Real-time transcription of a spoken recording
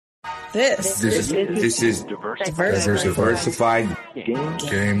This is Diversified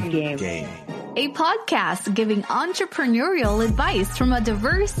Game. A podcast giving entrepreneurial advice from a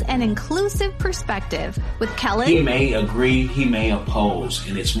diverse and inclusive perspective with Kellen. He may agree, he may oppose,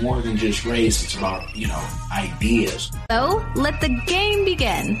 and it's more than just race. It's about, ideas. So let the game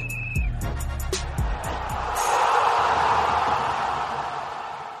begin.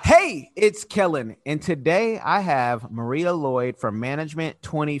 Hey, it's Kellen, and today I have Maria Lloyd from Management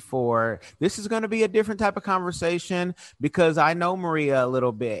 24. This is going to be a different type of conversation because I know Maria a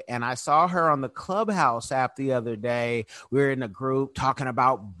little bit, and I saw her on the Clubhouse app the other day. We were in a group talking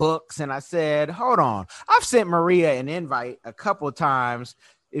about books, and I said, hold on, I've sent Maria an invite a couple of times.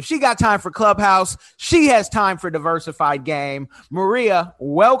 If she got time for Clubhouse, she has time for Diversified Game. Maria,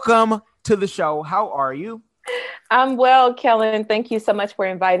 welcome to the show. How are you? I'm well, Kellen. Thank you so much for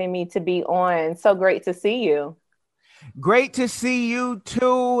inviting me to be on. So great to see you. Great to see you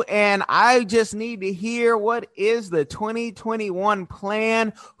too. And I just need to hear, what is the 2021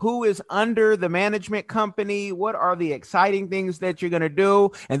 plan? Who is under the management company? What are the exciting things that you're going to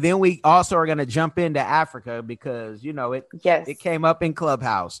do? And then we also are going to jump into Africa because, it came up in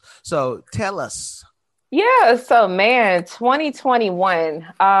Clubhouse. So tell us. Yeah. So 2021,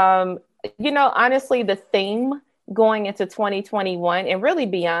 honestly, the theme going into 2021 and really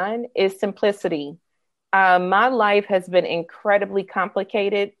beyond is simplicity. My life has been incredibly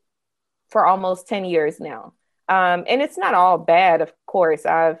complicated for almost 10 years now. And it's not all bad, of course.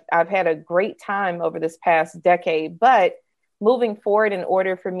 I've had a great time over this past decade, but moving forward, in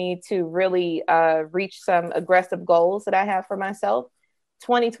order for me to really reach some aggressive goals that I have for myself,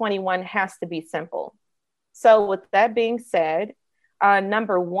 2021 has to be simple. So with that being said,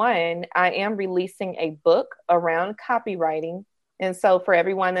 number one, I am releasing a book around copywriting. And so for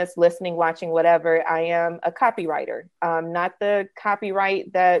everyone that's listening, watching, whatever, I am a copywriter, not the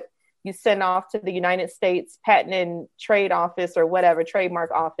copyright that you send off to the United States Patent and Trade Office or whatever,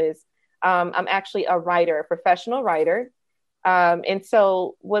 trademark office. I'm actually a writer, a professional writer. And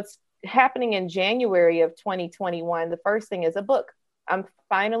so what's happening in January of 2021, the first thing is a book. I'm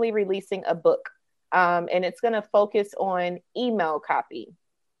finally releasing a book. And it's going to focus on email copy.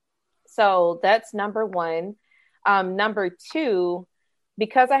 So that's number one. Number two,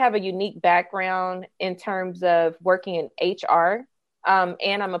 because I have a unique background in terms of working in HR,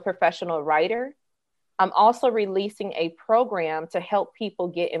 and I'm a professional writer, I'm also releasing a program to help people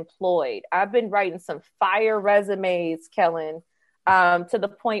get employed. I've been writing some fire resumes, Kellen, to the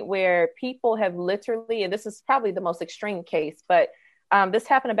point where people have literally, and this is probably the most extreme case, but this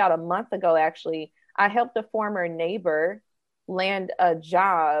happened about a month ago, actually. I helped a former neighbor land a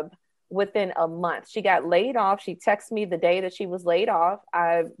job within a month. She got laid off. She texted me the day that she was laid off.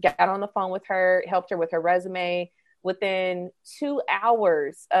 I got on the phone with her, helped her with her resume. Within 2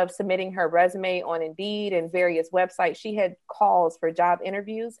 hours of submitting her resume on Indeed and various websites, she had calls for job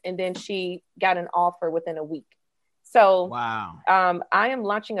interviews, and then she got an offer within a week. So wow. I am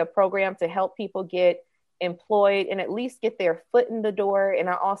launching a program to help people get employed and at least get their foot in the door. And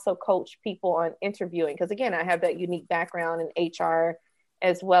I also coach people on interviewing because, again, I have that unique background in HR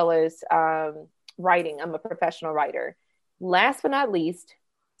as well as writing. I'm a professional writer. Last but not least,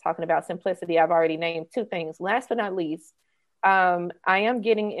 talking about simplicity, I've already named two things. Last but not least, I am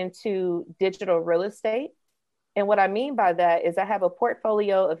getting into digital real estate. And what I mean by that is I have a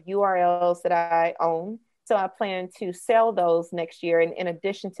portfolio of URLs that I own. So I plan to sell those next year. And in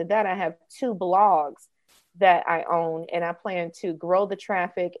addition to that, I have 2 blogs that I own, and I plan to grow the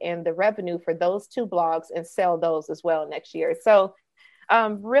traffic and the revenue for those 2 blogs and sell those as well next year. So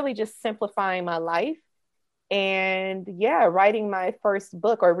really just simplifying my life and writing my first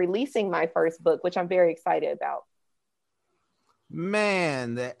book or releasing my first book, which I'm very excited about.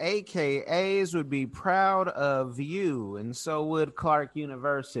 Man, the AKAs would be proud of you, and so would Clark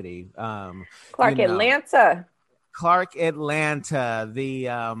University. Atlanta. Clark Atlanta, the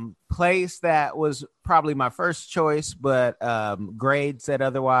place that was probably my first choice, but grades said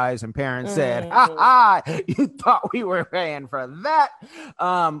otherwise, and parents said, you thought we were paying for that.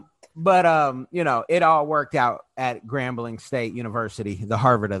 But it all worked out at Grambling State University, the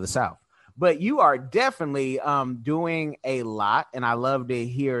Harvard of the South. But you are definitely doing a lot, and I love to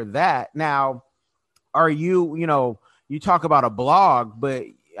hear that. Now, are you, you talk about a blog, but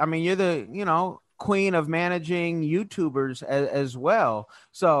I mean, you're the, queen of managing YouTubers as well.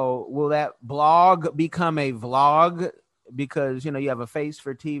 So will that blog become a vlog because, you have a face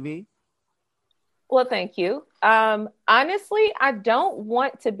for TV? Well, thank you. Honestly, I don't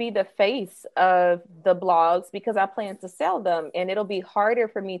want to be the face of the blogs because I plan to sell them, and it'll be harder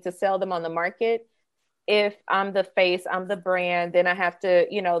for me to sell them on the market if I'm the face, I'm the brand, then I have to,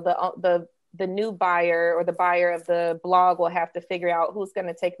 the new buyer or the buyer of the blog will have to figure out who's going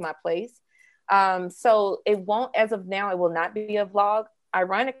to take my place. So it won't, as of now, it will not be a vlog.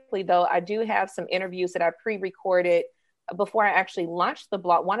 Ironically, though, I do have some interviews that I pre-recorded before I actually launched the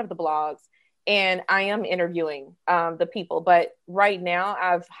blog, one of the blogs, and I am interviewing the people. But right now,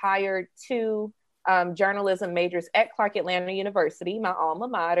 I've hired two journalism majors at Clark Atlanta University, my alma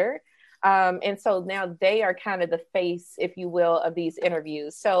mater. And so now they are kind of the face, if you will, of these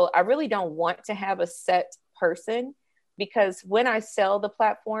interviews. So I really don't want to have a set person, because when I sell the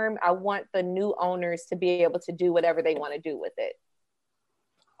platform, I want the new owners to be able to do whatever they want to do with it.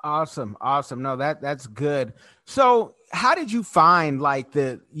 Awesome. No, that's good. So how did you find like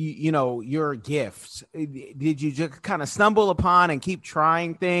your gifts? Did you just kind of stumble upon and keep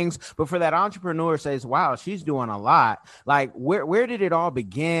trying things? But for that entrepreneur says, wow, she's doing a lot. Like where did it all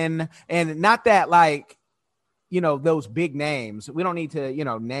begin? And not that like, those big names, we don't need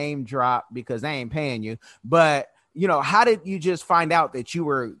to, name drop because they ain't paying you. But, how did you just find out that you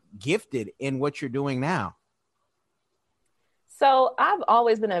were gifted in what you're doing now? So I've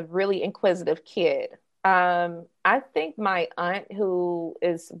always been a really inquisitive kid. I think my aunt, who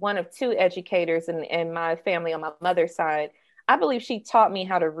is one of two educators in my family on my mother's side, I believe she taught me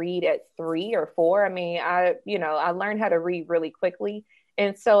how to read at 3 or 4. I mean, I learned how to read really quickly.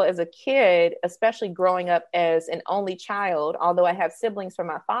 And so as a kid, especially growing up as an only child, although I have siblings from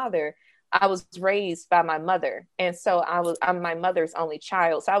my father, I was raised by my mother. And so I'm my mother's only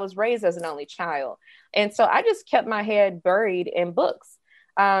child. So I was raised as an only child. And so I just kept my head buried in books.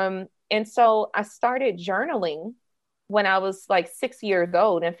 And so I started journaling when I was like 6 years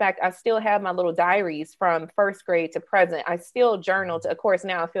old. In fact, I still have my little diaries from first grade to present. I still journaled. Of course,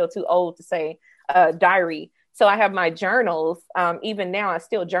 now I feel too old to say diary. So I have my journals. Even now I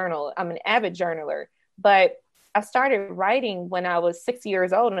still journal. I'm an avid journaler, but I started writing when I was 6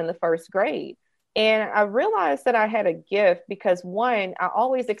 years old in the first grade. And I realized that I had a gift because, one, I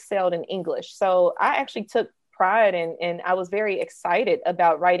always excelled in English. So I actually took pride and I was very excited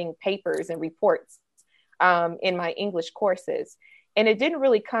about writing papers and reports in my English courses. And it didn't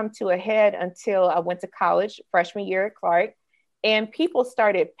really come to a head until I went to college, freshman year at Clark, and people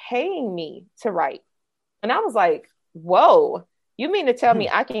started paying me to write. And I was like, whoa, you mean to tell me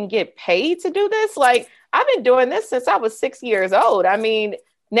I can get paid to do this? Like, I've been doing this since I was 6 years old. I mean,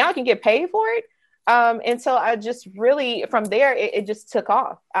 now I can get paid for it. And so I just really, from there, it just took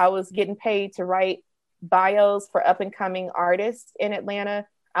off. I was getting paid to write bios for up and coming artists in Atlanta.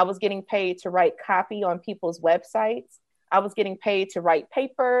 I was getting paid to write copy on people's websites. I was getting paid to write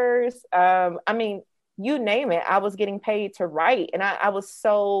papers. I mean, you name it, I was getting paid to write. And I was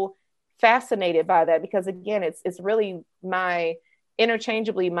so fascinated by that because, again, it's really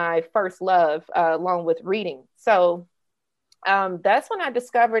interchangeably my first love, along with reading. So that's when I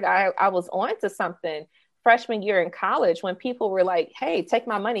discovered I was onto something freshman year in college, when people were like, hey, take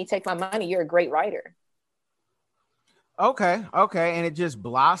my money. You're a great writer. Okay. And it just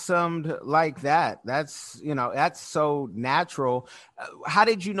blossomed like that. That's so natural. How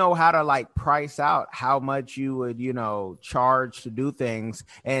did you know how to like price out how much you would, charge to do things?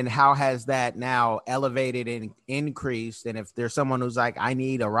 And how has that now elevated and increased? And if there's someone who's like, I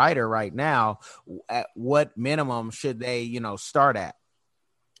need a writer right now, at what minimum should they, start at?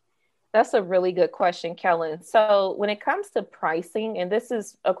 That's a really good question, Kellen. So when it comes to pricing, and this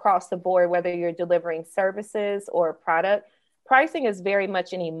is across the board, whether you're delivering services or a product, pricing is very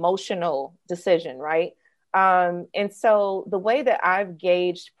much an emotional decision, right? And so the way that I've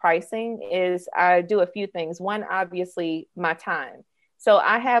gauged pricing is I do a few things. One, obviously, my time. So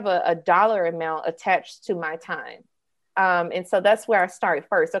I have a dollar amount attached to my time. And so that's where I start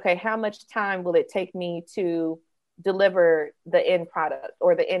first. Okay, how much time will it take me to deliver the end product,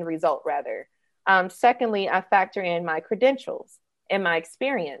 or the end result rather? Secondly, I factor in my credentials and my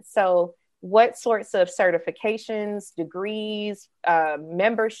experience. So what sorts of certifications, degrees,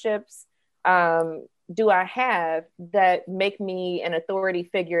 memberships do I have that make me an authority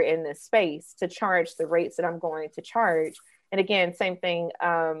figure in this space to charge the rates that I'm going to charge? And again, same thing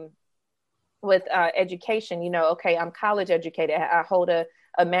with education. Okay, I'm college educated. I hold a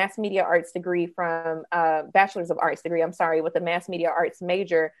mass media arts degree from bachelor's of arts degree, with a mass media arts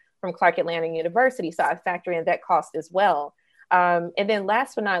major from Clark Atlanta University. So I factor in that cost as well. And then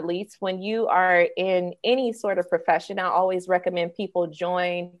last but not least, when you are in any sort of profession, I always recommend people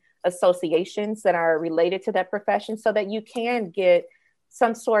join associations that are related to that profession so that you can get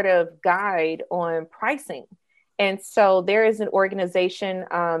some sort of guide on pricing. And so there is an organization,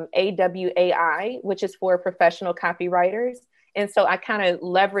 AWAI, which is for professional copywriters. And so I kind of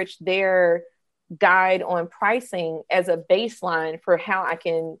leveraged their guide on pricing as a baseline for how I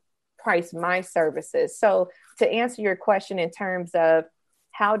can price my services. So to answer your question in terms of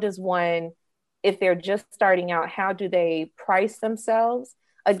how does one, if they're just starting out, how do they price themselves?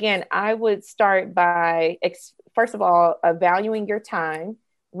 Again, I would start by, first of all, valuing your time,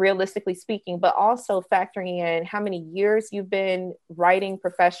 realistically speaking, but also factoring in how many years you've been writing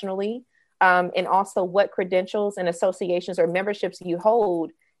professionally, and also what credentials and associations or memberships you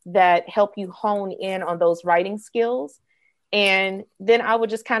hold that help you hone in on those writing skills. And then I would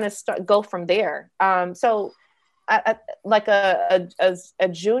just kind of go from there. So like a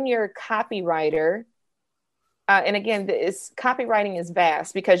junior copywriter, and again, copywriting is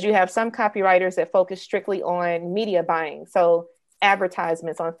vast because you have some copywriters that focus strictly on media buying. So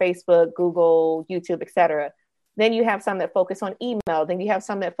advertisements on Facebook, Google, YouTube, etc. Then you have some that focus on email. Then you have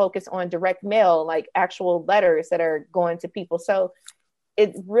some that focus on direct mail, like actual letters that are going to people. So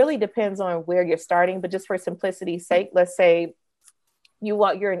it really depends on where you're starting. But just for simplicity's sake, let's say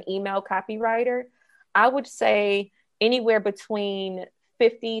you're an email copywriter. I would say anywhere between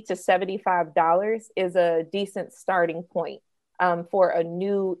 $50 to $75 is a decent starting point for a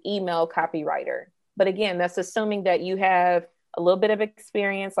new email copywriter. But again, that's assuming that you have a little bit of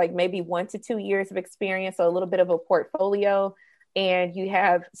experience, like maybe 1 to 2 years of experience, so a little bit of a portfolio, and you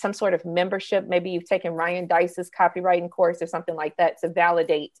have some sort of membership. Maybe you've taken Ryan Deiss's copywriting course or something like that to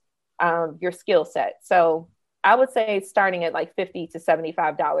validate your skill set. So I would say starting at like $50 to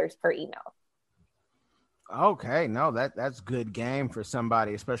 $75 per email. Okay, no, that's good game for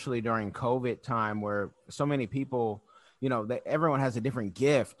somebody, especially during COVID time where so many people, everyone has a different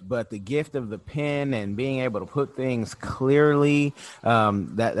gift, but the gift of the pen and being able to put things clearly,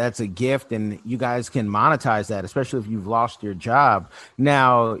 that's a gift, and you guys can monetize that, especially if you've lost your job.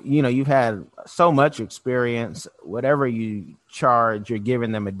 Now, you've had so much experience, whatever you charge, you're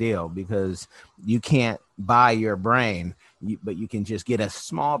giving them a deal because you can't buy your brain, but you can just get a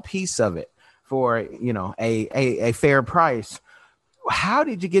small piece of it for, a fair price. How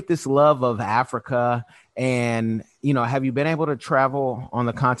did you get this love of Africa? And, have you been able to travel on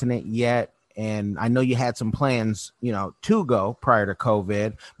the continent yet? And I know you had some plans, to go prior to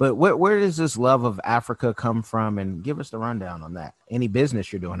COVID, but where does this love of Africa come from? And give us the rundown on that. Any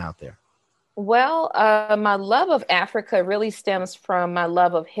business you're doing out there? Well, my love of Africa really stems from my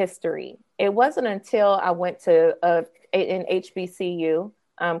love of history. It wasn't until I went to an HBCU,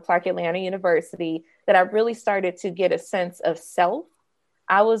 Clark Atlanta University, that I really started to get a sense of self.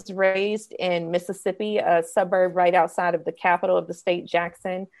 I was raised in Mississippi, a suburb right outside of the capital of the state,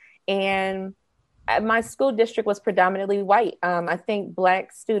 Jackson. And my school district was predominantly white. I think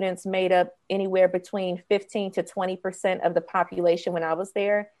Black students made up anywhere between 15 to 20% of the population when I was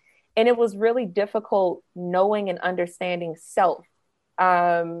there. And it was really difficult knowing and understanding self.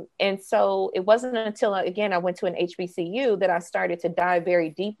 And so it wasn't until, again, I went to an HBCU that I started to dive very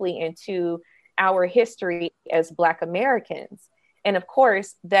deeply into our history as Black Americans. And of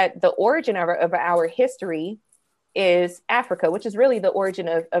course, that the origin of our history is Africa, which is really the origin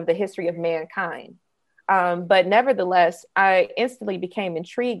of the history of mankind. But nevertheless, I instantly became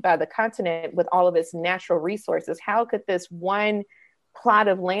intrigued by the continent with all of its natural resources. How could this one plot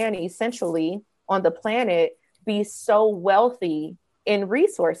of land essentially on the planet be so wealthy in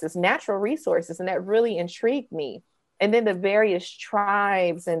resources, natural resources? And that really intrigued me. And then the various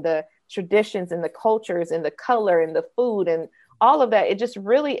tribes and the traditions and the cultures and the color and the food and all of that, it just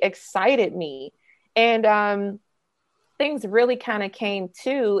really excited me. And things really kind of came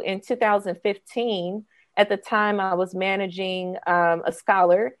to in 2015. At the time, I was managing a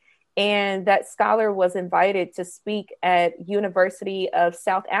scholar, and that scholar was invited to speak at University of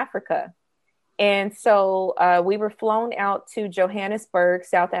South Africa. And so we were flown out to Johannesburg,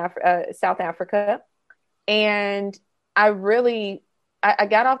 South Africa. And I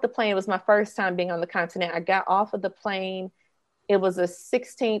got off the plane. It was my first time being on the continent. I got off of the plane. It was a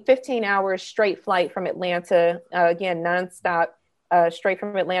 15 hours straight flight from Atlanta, again, nonstop, straight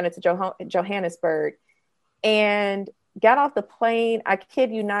from Atlanta to Johannesburg. And got off the plane. I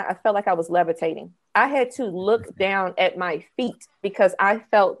kid you not, I felt like I was levitating. I had to look down at my feet because I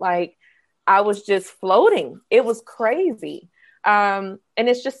felt like I was just floating. It was crazy. And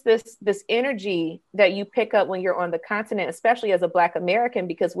it's just this energy that you pick up when you're on the continent, especially as a Black American,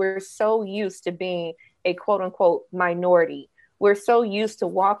 because we're so used to being a quote unquote minority. We're so used to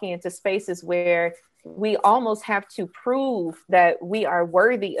walking into spaces where we almost have to prove that we are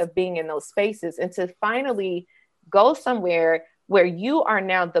worthy of being in those spaces. And to finally go somewhere where you are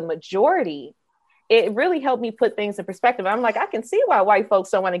now the majority, it really helped me put things in perspective. I'm like, I can see why white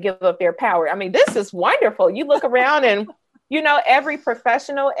folks don't want to give up their power. I mean, this is wonderful. You look around and every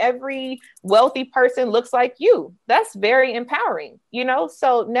professional, every wealthy person looks like you. That's very empowering,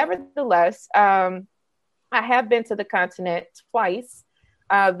 So nevertheless, I have been to the continent twice.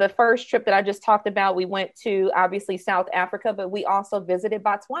 The first trip that I just talked about, we went to obviously South Africa, but we also visited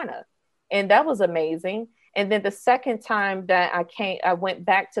Botswana, and that was amazing. And then the second time that I went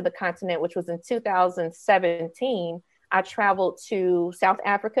back to the continent, which was in 2017. I traveled to South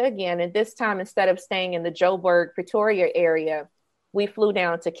Africa again. And this time, instead of staying in the Joburg, Pretoria area, we flew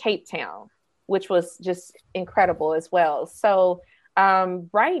down to Cape Town, which was just incredible as well. So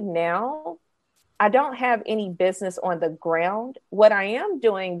right now, I don't have any business on the ground. What I am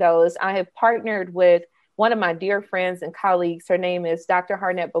doing, though, is I have partnered with one of my dear friends and colleagues. Her name is Dr.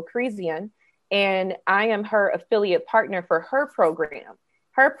 Harnett Bokrizian, and I am her affiliate partner for her program.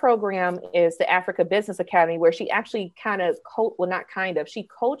 Her program is the Africa Business Academy, where she actually she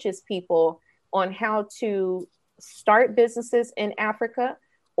coaches people on how to start businesses in Africa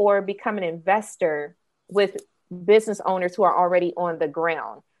or become an investor with business owners who are already on the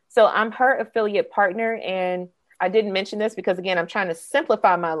ground. So I'm her affiliate partner. And I didn't mention this because, again, I'm trying to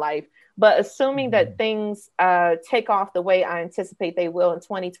simplify my life. But assuming that things take off the way I anticipate they will in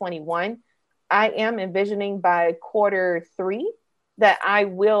 2021, I am envisioning by Q3 that I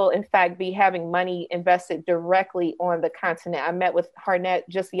will, in fact, be having money invested directly on the continent. I met with Harnett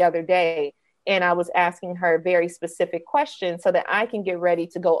just the other day, and I was asking her very specific questions so that I can get ready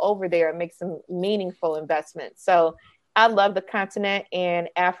to go over there and make some meaningful investments. So I love the continent, and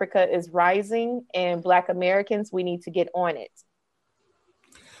Africa is rising, and Black Americans, we need to get on it.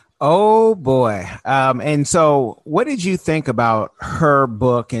 Oh, boy. And so what did you think about her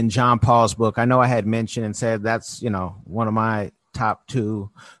book and John Paul's book? I know I had mentioned and said that's, one of my top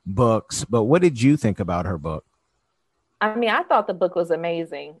 2 books, but what did you think about her book? I mean, I thought the book was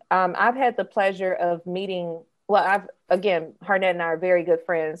amazing. I've had the pleasure of meeting, Harnett and I are very good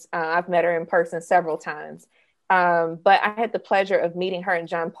friends. I've met her in person several times, but I had the pleasure of meeting her and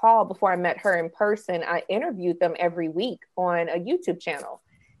John Paul before I met her in person. I interviewed them every week on a YouTube channel.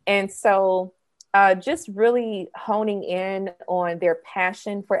 And so just really honing in on their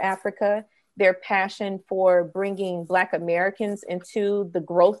passion for Africa, their passion for bringing Black Americans into the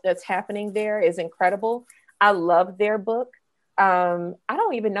growth that's happening there is incredible. I love their book. I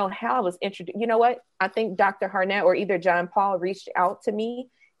don't even know how I was introduced. You know what? I think Dr. Harnett or either John Paul reached out to me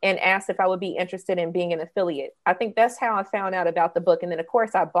and asked if I would be interested in being an affiliate. I think that's how I found out about the book. And then, of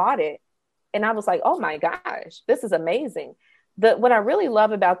course, I bought it. And I was like, oh, my gosh, this is amazing. What I really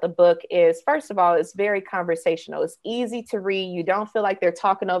love about the book is, first of all, it's very conversational. It's easy to read. You don't feel like they're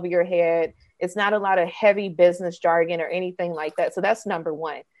talking over your head. It's not a lot of heavy business jargon or anything like that. So that's number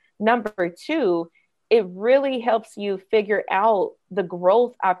one. Number two, it really helps you figure out the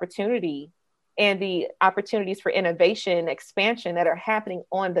growth opportunity and the opportunities for innovation and expansion that are happening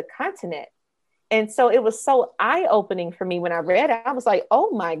on the continent. And so it was so eye-opening for me when I read it. I was like,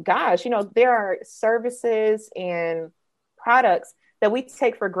 oh my gosh, there are services and products that we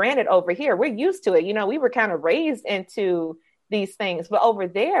take for granted over here. We're used to it. We were kind of raised into these things, but over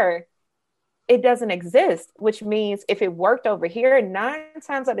there, it doesn't exist, which means if it worked over here, 9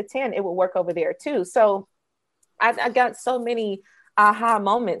 times out of 10, it will work over there too. So I got so many aha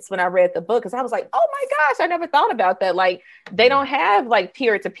moments when I read the book, because I was like, oh my gosh, I never thought about that. Like, they don't have like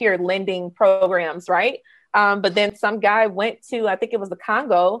peer-to-peer lending programs, right? But then some guy went to, I think it was the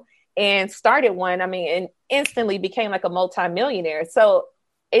Congo, and started one. And instantly became like a multimillionaire. So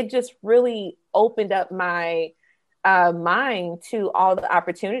it just really opened up my mind to all the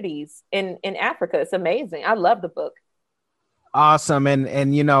opportunities in Africa. It's amazing. I love the book. Awesome. And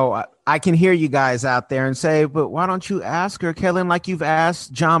I can hear you guys out there and say, but why don't you ask her, Kellen, like you've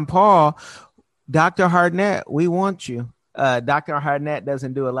asked John Paul, Dr. Harnett, we want you. Dr. Harnett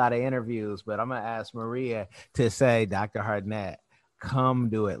doesn't do a lot of interviews, but I'm going to ask Maria to say, Dr. Harnett, come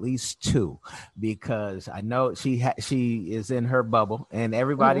do at least 2, because I know she is in her bubble and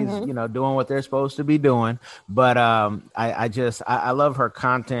everybody's doing what they're supposed to be doing. But I love her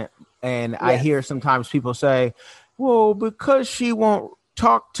content, and yes. I hear sometimes people say, well, because she won't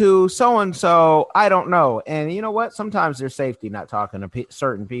talk to so and so, I don't know. And you know what? Sometimes there's safety not talking to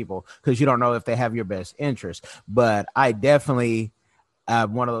certain people because you don't know if they have your best interest. But I definitely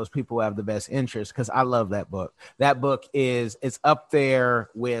one of those people who have the best interest, because I love that book. That book it's up there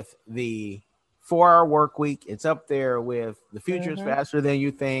with the 4-Hour Workweek. It's up there with The Future is Faster Than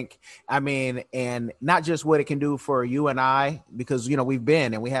You Think. And not just what it can do for you and I, because, we've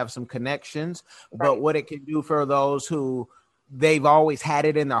been and we have some connections, but what it can do for those who they've always had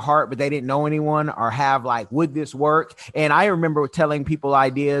it in their heart, but they didn't know anyone or have like, would this work? And I remember telling people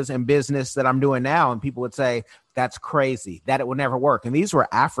ideas and business that I'm doing now, and people would say, that's crazy, that it would never work. And these were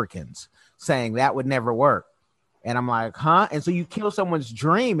Africans saying that would never work. And I'm like, huh? And so you kill someone's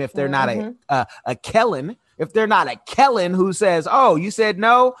dream if they're not a Kellen, if they're not a Kellen who says, oh, you said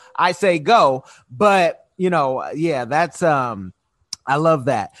no, I say go. But, yeah, that's, I love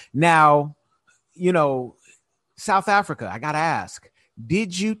that. Now, South Africa, I got to ask,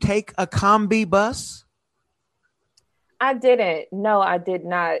 did you take a Kombi bus? I didn't. No, I did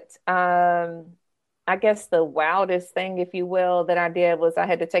not. I guess the wildest thing, if you will, that I did was I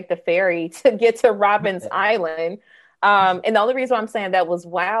had to take the ferry to get to Robben's Island. And the only reason I'm saying that was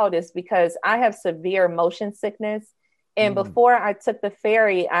wild is because I have severe motion sickness. And before I took the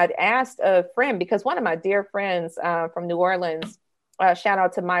ferry, I'd asked a friend, because one of my dear friends from New Orleans, shout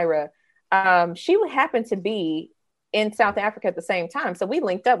out to Myra, she happened to be in South Africa at the same time. So we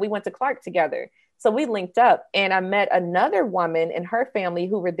linked up. We went to Clark together. So we linked up, and I met another woman and her family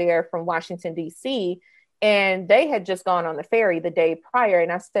who were there from Washington, D.C., and they had just gone on the ferry the day prior.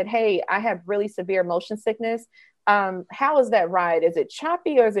 And I said, hey, I have really severe motion sickness. How is that ride? Is it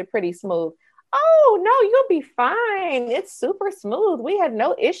choppy or is it pretty smooth? Oh, no, you'll be fine. It's super smooth. We had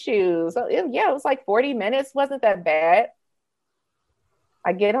no issues. So it was like 40 minutes. Wasn't that bad.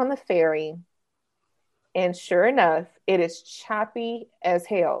 I get on the ferry, and sure enough, it is choppy as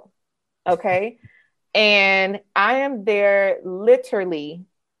hell. Okay. And I am there literally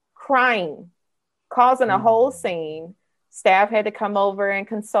crying, causing a whole scene. Staff had to come over and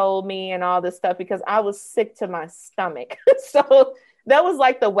console me and all this stuff because I was sick to my stomach. So that was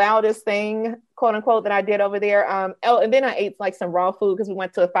like the wildest thing, quote unquote, that I did over there. And then I ate like some raw food because we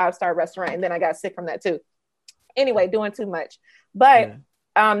went to a 5-star restaurant, and then I got sick from that too. Anyway, doing too much. But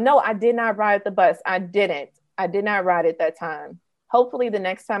no, I did not ride the bus. I did not ride it that time. Hopefully the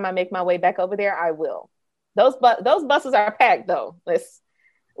next time I make my way back over there, I will. Those buses are packed though.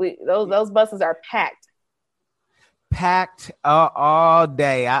 Those buses are packed. Packed all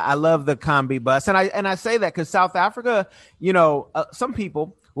day. I love the Kombi bus. And I say that because South Africa, some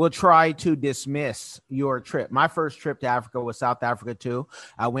people will try to dismiss your trip. My first trip to Africa was South Africa too.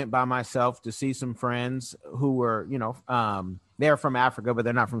 I went by myself to see some friends who were, they're from Africa, but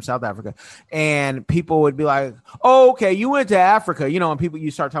they're not from South Africa. And people would be like, oh, okay, you went to Africa. When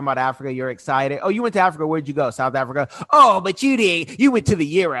you start talking about Africa, you're excited. Oh, you went to Africa. Where'd you go? South Africa. Oh, but you did. You went to the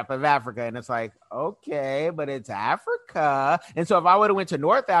Europe of Africa. And it's like, okay, but it's Africa. And so if I would have went to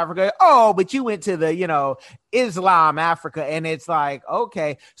North Africa, oh, but you went to the, Islam Africa. And it's like,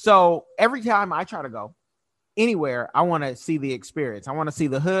 okay. So every time I try to go anywhere, I want to see the experience. I want to see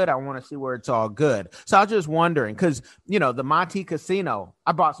the hood. I want to see where it's all good. So I was just wondering, because, the Monte Casino,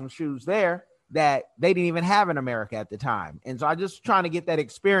 I bought some shoes there that they didn't even have in America at the time. And so I just trying to get that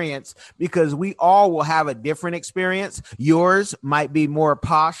experience because we all will have a different experience. Yours might be more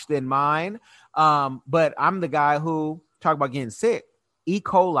posh than mine. But I'm the guy who talk about getting sick. E.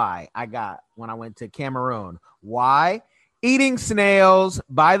 coli I got when I went to Cameroon. Why? Eating snails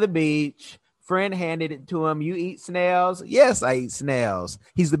by the beach. Friend handed it to him. You eat snails? Yes, I eat snails.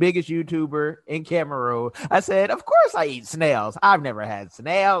 He's the biggest YouTuber in Cameroon. I said, of course I eat snails. I've never had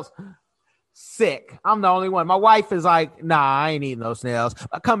snails. Sick. I'm the only one. My wife is like, nah, I ain't eating those snails.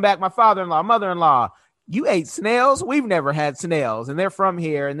 I come back, my father-in-law, mother-in-law, you ate snails? We've never had snails. And they're from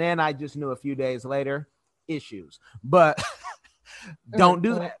here. And then I just knew a few days later, issues. But don't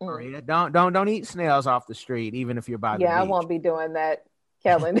do that, Maria. Don't eat snails off the street, even if you're by the beach. I won't be doing that,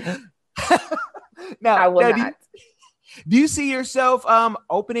 Kellen. Now, I will not. Do you see yourself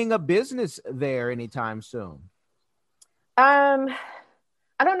opening a business there anytime soon? I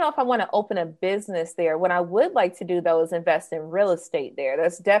don't know if I want to open a business there. What I would like to do, though, is invest in real estate there.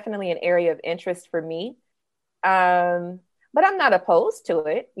 That's definitely an area of interest for me. But I'm not opposed to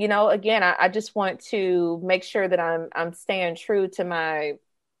it. Again, I just want to make sure that I'm staying true to my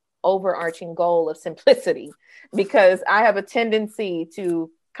overarching goal of simplicity, because I have a tendency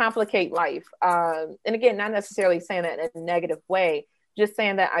to complicate life. And again, not necessarily saying that in a negative way, just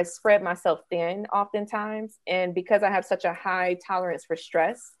saying that I spread myself thin oftentimes. And because I have such a high tolerance for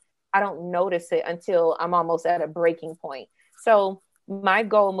stress, I don't notice it until I'm almost at a breaking point. So my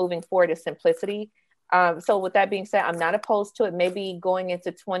goal moving forward is simplicity. So with that being said, I'm not opposed to it. Maybe going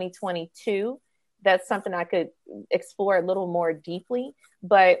into 2022, that's something I could explore a little more deeply.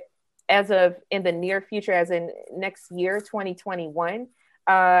 But as of in the near future, as in next year, 2021,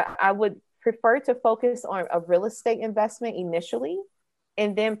 I would prefer to focus on a real estate investment initially,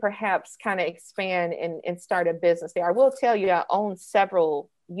 and then perhaps kind of expand and start a business there. I will tell you, I own several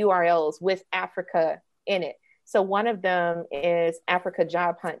URLs with Africa in it. So one of them is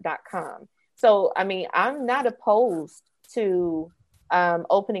africajobhunt.com. So, I'm not opposed to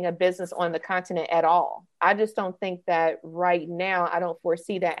opening a business on the continent at all. I just don't think that right now, I don't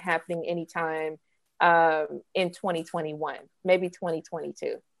foresee that happening anytime in 2021, maybe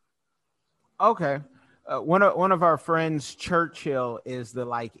 2022. Okay. One of our friends, Churchill, is the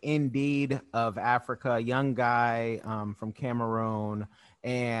like Indeed of Africa, young guy from Cameroon,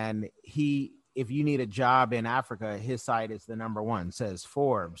 and if you need a job in Africa, his site is the number one, says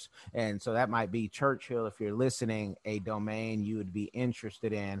Forbes, and so that might be, Churchill, if you're listening, a domain you would be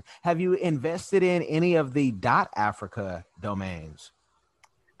interested in. Have you invested in any of the .Africa domains?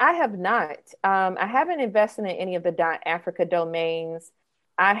 I have not. I haven't invested in any of the .Africa domains.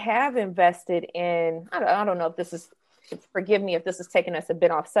 I have invested in, I don't know if this is, forgive me if this is taking us a bit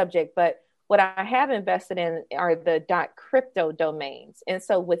off subject, but what I have invested in are the .crypto domains. And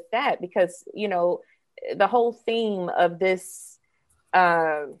so with that, because, you know, the whole theme of this,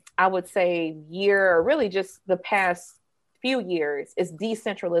 I would say year, or really just the past few years, is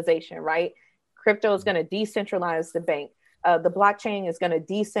decentralization, right? Crypto is going to decentralize the bank. The blockchain is going to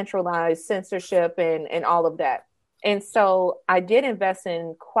decentralize censorship and all of that. And so I did invest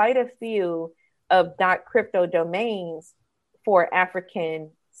in quite a few of .crypto domains for African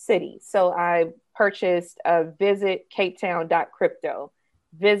cities. So I purchased visit Cape Town.crypto,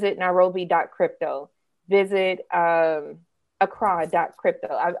 visit Nairobi.crypto, visit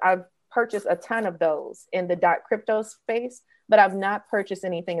Accra.crypto. I've purchased a ton of those in the .crypto space, but I've not purchased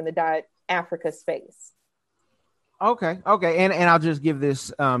anything in the .Africa space. Okay. And I'll just give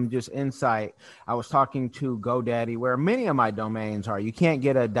this just insight. I was talking to GoDaddy, where many of my domains are. You can't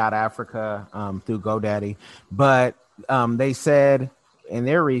get a .Africa through GoDaddy, but they said in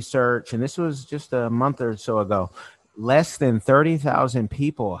their research, and this was just a month or so ago, less than 30,000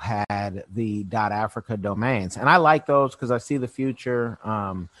 people had the .Africa domains. And I like those because I see the future.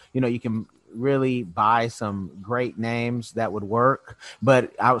 You know, you can really buy some great names that would work.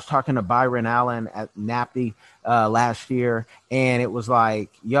 But I was talking to Byron Allen at NAPTI last year, and it was like,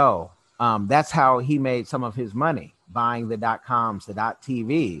 yo, that's how he made some of his money, buying the .coms, the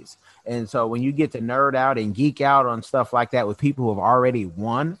 .tvs. And so when you get to nerd out and geek out on stuff like that with people who have already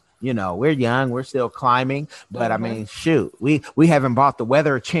won, you know, we're young, we're still climbing, but I mean, shoot, we haven't bought the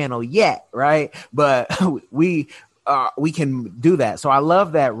Weather Channel yet, right? But we can do that. So I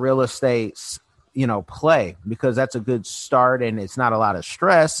love that real estate, you know, play, because that's a good start and it's not a lot of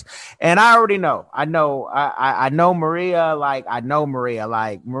stress. And I already know, I know Maria,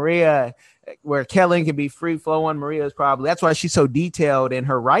 Maria, where Kellen can be free flowing. Maria's probably, that's why she's so detailed in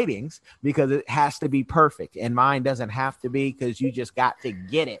her writings, because it has to be perfect. And mine doesn't have to be, because you just got to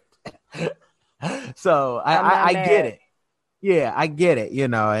get it. So I get it. Yeah, I get it, you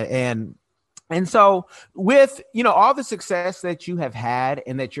know, and so with, you know, all the success that you have had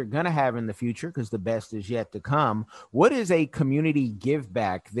and that you're going to have in the future, because the best is yet to come, what is a community give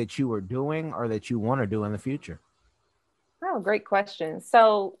back that you are doing or that you want to do in the future? Oh, great question.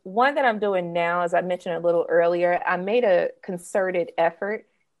 So one that I'm doing now, as I mentioned a little earlier, I made a concerted effort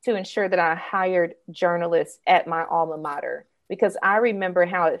to ensure that I hired journalists at my alma mater, because I remember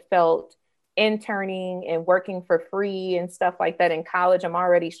how it felt interning and working for free and stuff like that in college. I'm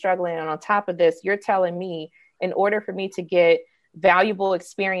already struggling. And on top of this, you're telling me in order for me to get valuable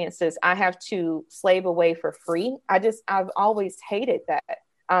experiences, I have to slave away for free. I've always hated that.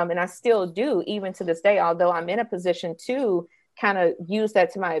 And I still do, even to this day, although I'm in a position to kind of use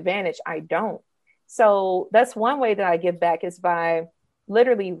that to my advantage, I don't. So that's one way that I give back, is by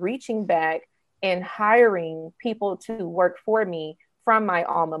literally reaching back and hiring people to work for me from my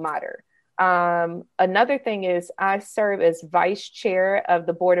alma mater. Another thing is I serve as vice chair of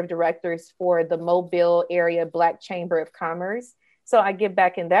the board of directors for the Mobile Area Black Chamber of Commerce. So I give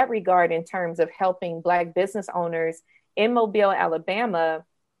back in that regard in terms of helping Black business owners in Mobile, Alabama,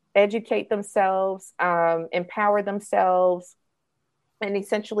 educate themselves, empower themselves, and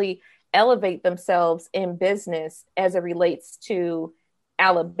essentially elevate themselves in business as it relates to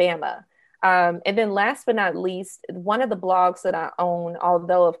Alabama. And then last but not least, one of the blogs that I own,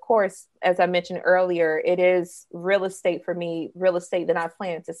 although of course, as I mentioned earlier, it is real estate for me, real estate that I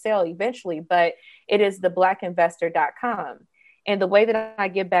plan to sell eventually, but it is the blackinvestor.com. And the way that I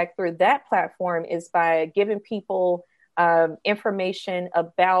give back through that platform is by giving people information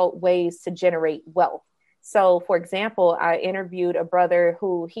about ways to generate wealth. So for example, I interviewed a brother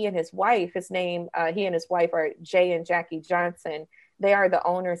who he and his wife are Jay and Jackie Johnson. They are the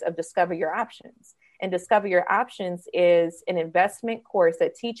owners of Discover Your Options. And Discover Your Options is an investment course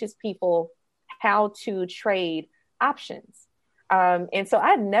that teaches people how to trade options. And so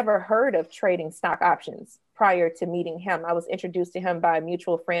I'd never heard of trading stock options prior to meeting him. I was introduced to him by a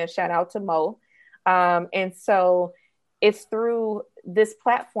mutual friend. Shout out to Mo. And so it's through this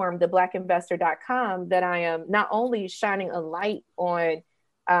platform, theblackinvestor.com, that I am not only shining a light on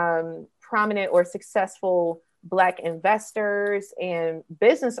prominent or successful Black investors and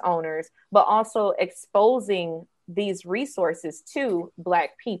business owners, but also exposing these resources to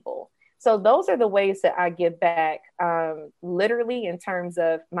Black people. So those are the ways that I give back, literally in terms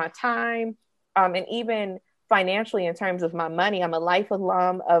of my time, and even financially in terms of my money. I'm a life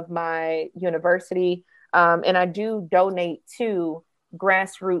alum of my university, and I do donate to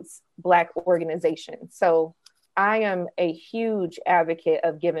grassroots Black organizations. So I am a huge advocate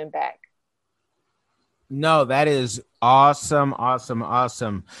of giving back. No, that is awesome.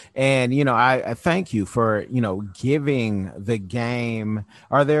 And, you know, I thank you for, you know, giving the game.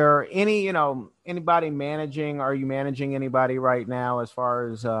 Are there any, you know, anybody managing? Are you managing anybody right now as far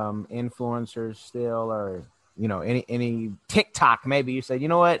as influencers still, or, you know, any TikTok? Maybe you say, you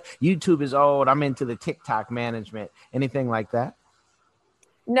know what, YouTube is old, I'm into the TikTok management. Anything like that?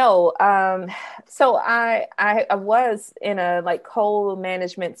 No. So I was in a like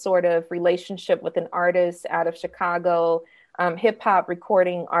co-management sort of relationship with an artist out of Chicago, hip hop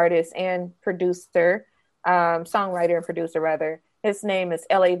recording artist and producer, songwriter and producer rather. His name is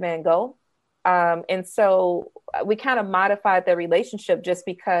L.A. Van Gogh. And so we kind of modified the relationship just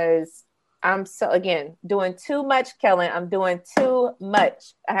because I'm doing too much, Kellen. I'm doing too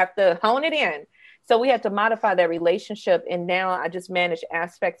much. I have to hone it in. So we had to modify that relationship. And now I just manage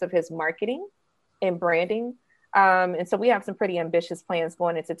aspects of his marketing and branding. And so we have some pretty ambitious plans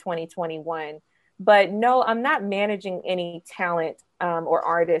going into 2021. But no, I'm not managing any talent or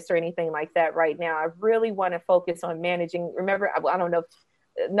artists or anything like that right now. I really want to focus on managing. Remember, I don't know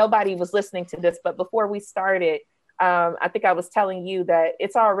if nobody was listening to this, but before we started, I think I was telling you that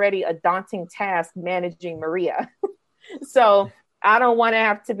it's already a daunting task managing Maria. So I don't want to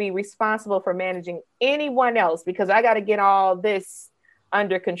have to be responsible for managing anyone else, because I got to get all this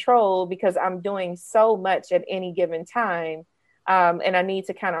under control because I'm doing so much at any given time. And I need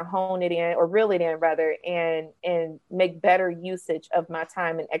to kind of hone it in, or reel it in rather, and make better usage of my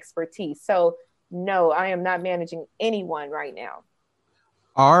time and expertise. So no, I am not managing anyone right now.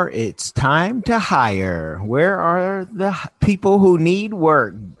 It's time to hire. Where are the people who need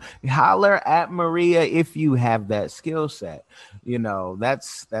work? Holler at Maria if you have that skill set. You know,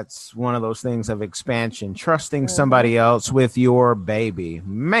 that's one of those things of expansion, trusting somebody else with your baby.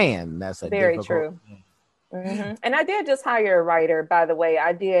 Man, that's a very difficult... true. Mm-hmm. And I did just hire a writer, by the way.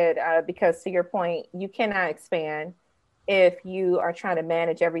 I did because, to your point, you cannot expand if you are trying to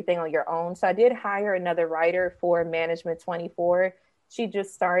manage everything on your own. So I did hire another writer for Management 24. She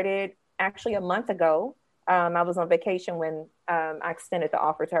just started actually a month ago. I was on vacation when I extended the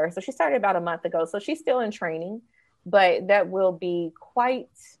offer to her. So she started about a month ago. So she's still in training, but that will be quite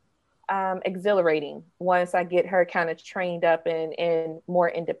exhilarating once I get her kind of trained up and more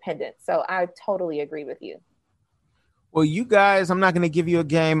independent. So I totally agree with you. Well, you guys, I'm not going to give you a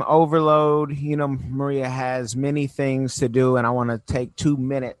game overload. You know, Maria has many things to do, and I want to take 2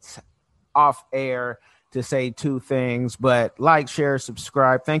 minutes off air to say 2 things, but like, share,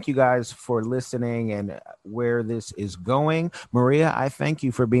 subscribe. Thank you guys for listening and where this is going. Maria, I thank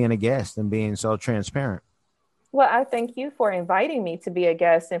you for being a guest and being so transparent. Well, I thank you for inviting me to be a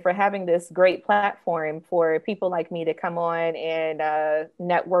guest and for having this great platform for people like me to come on and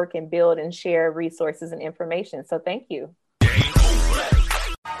network and build and share resources and information. So thank you.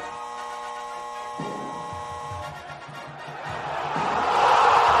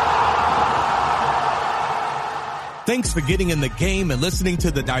 Thanks for getting in the game and listening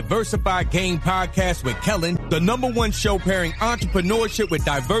to the Diversified Game Podcast with Kellen, the #1 show pairing entrepreneurship with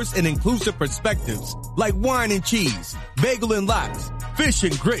diverse and inclusive perspectives like wine and cheese, bagel and lox, fish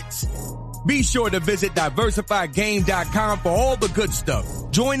and grits. Be sure to visit diversifiedgame.com for all the good stuff.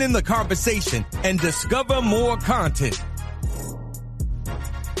 Join in the conversation and discover more content.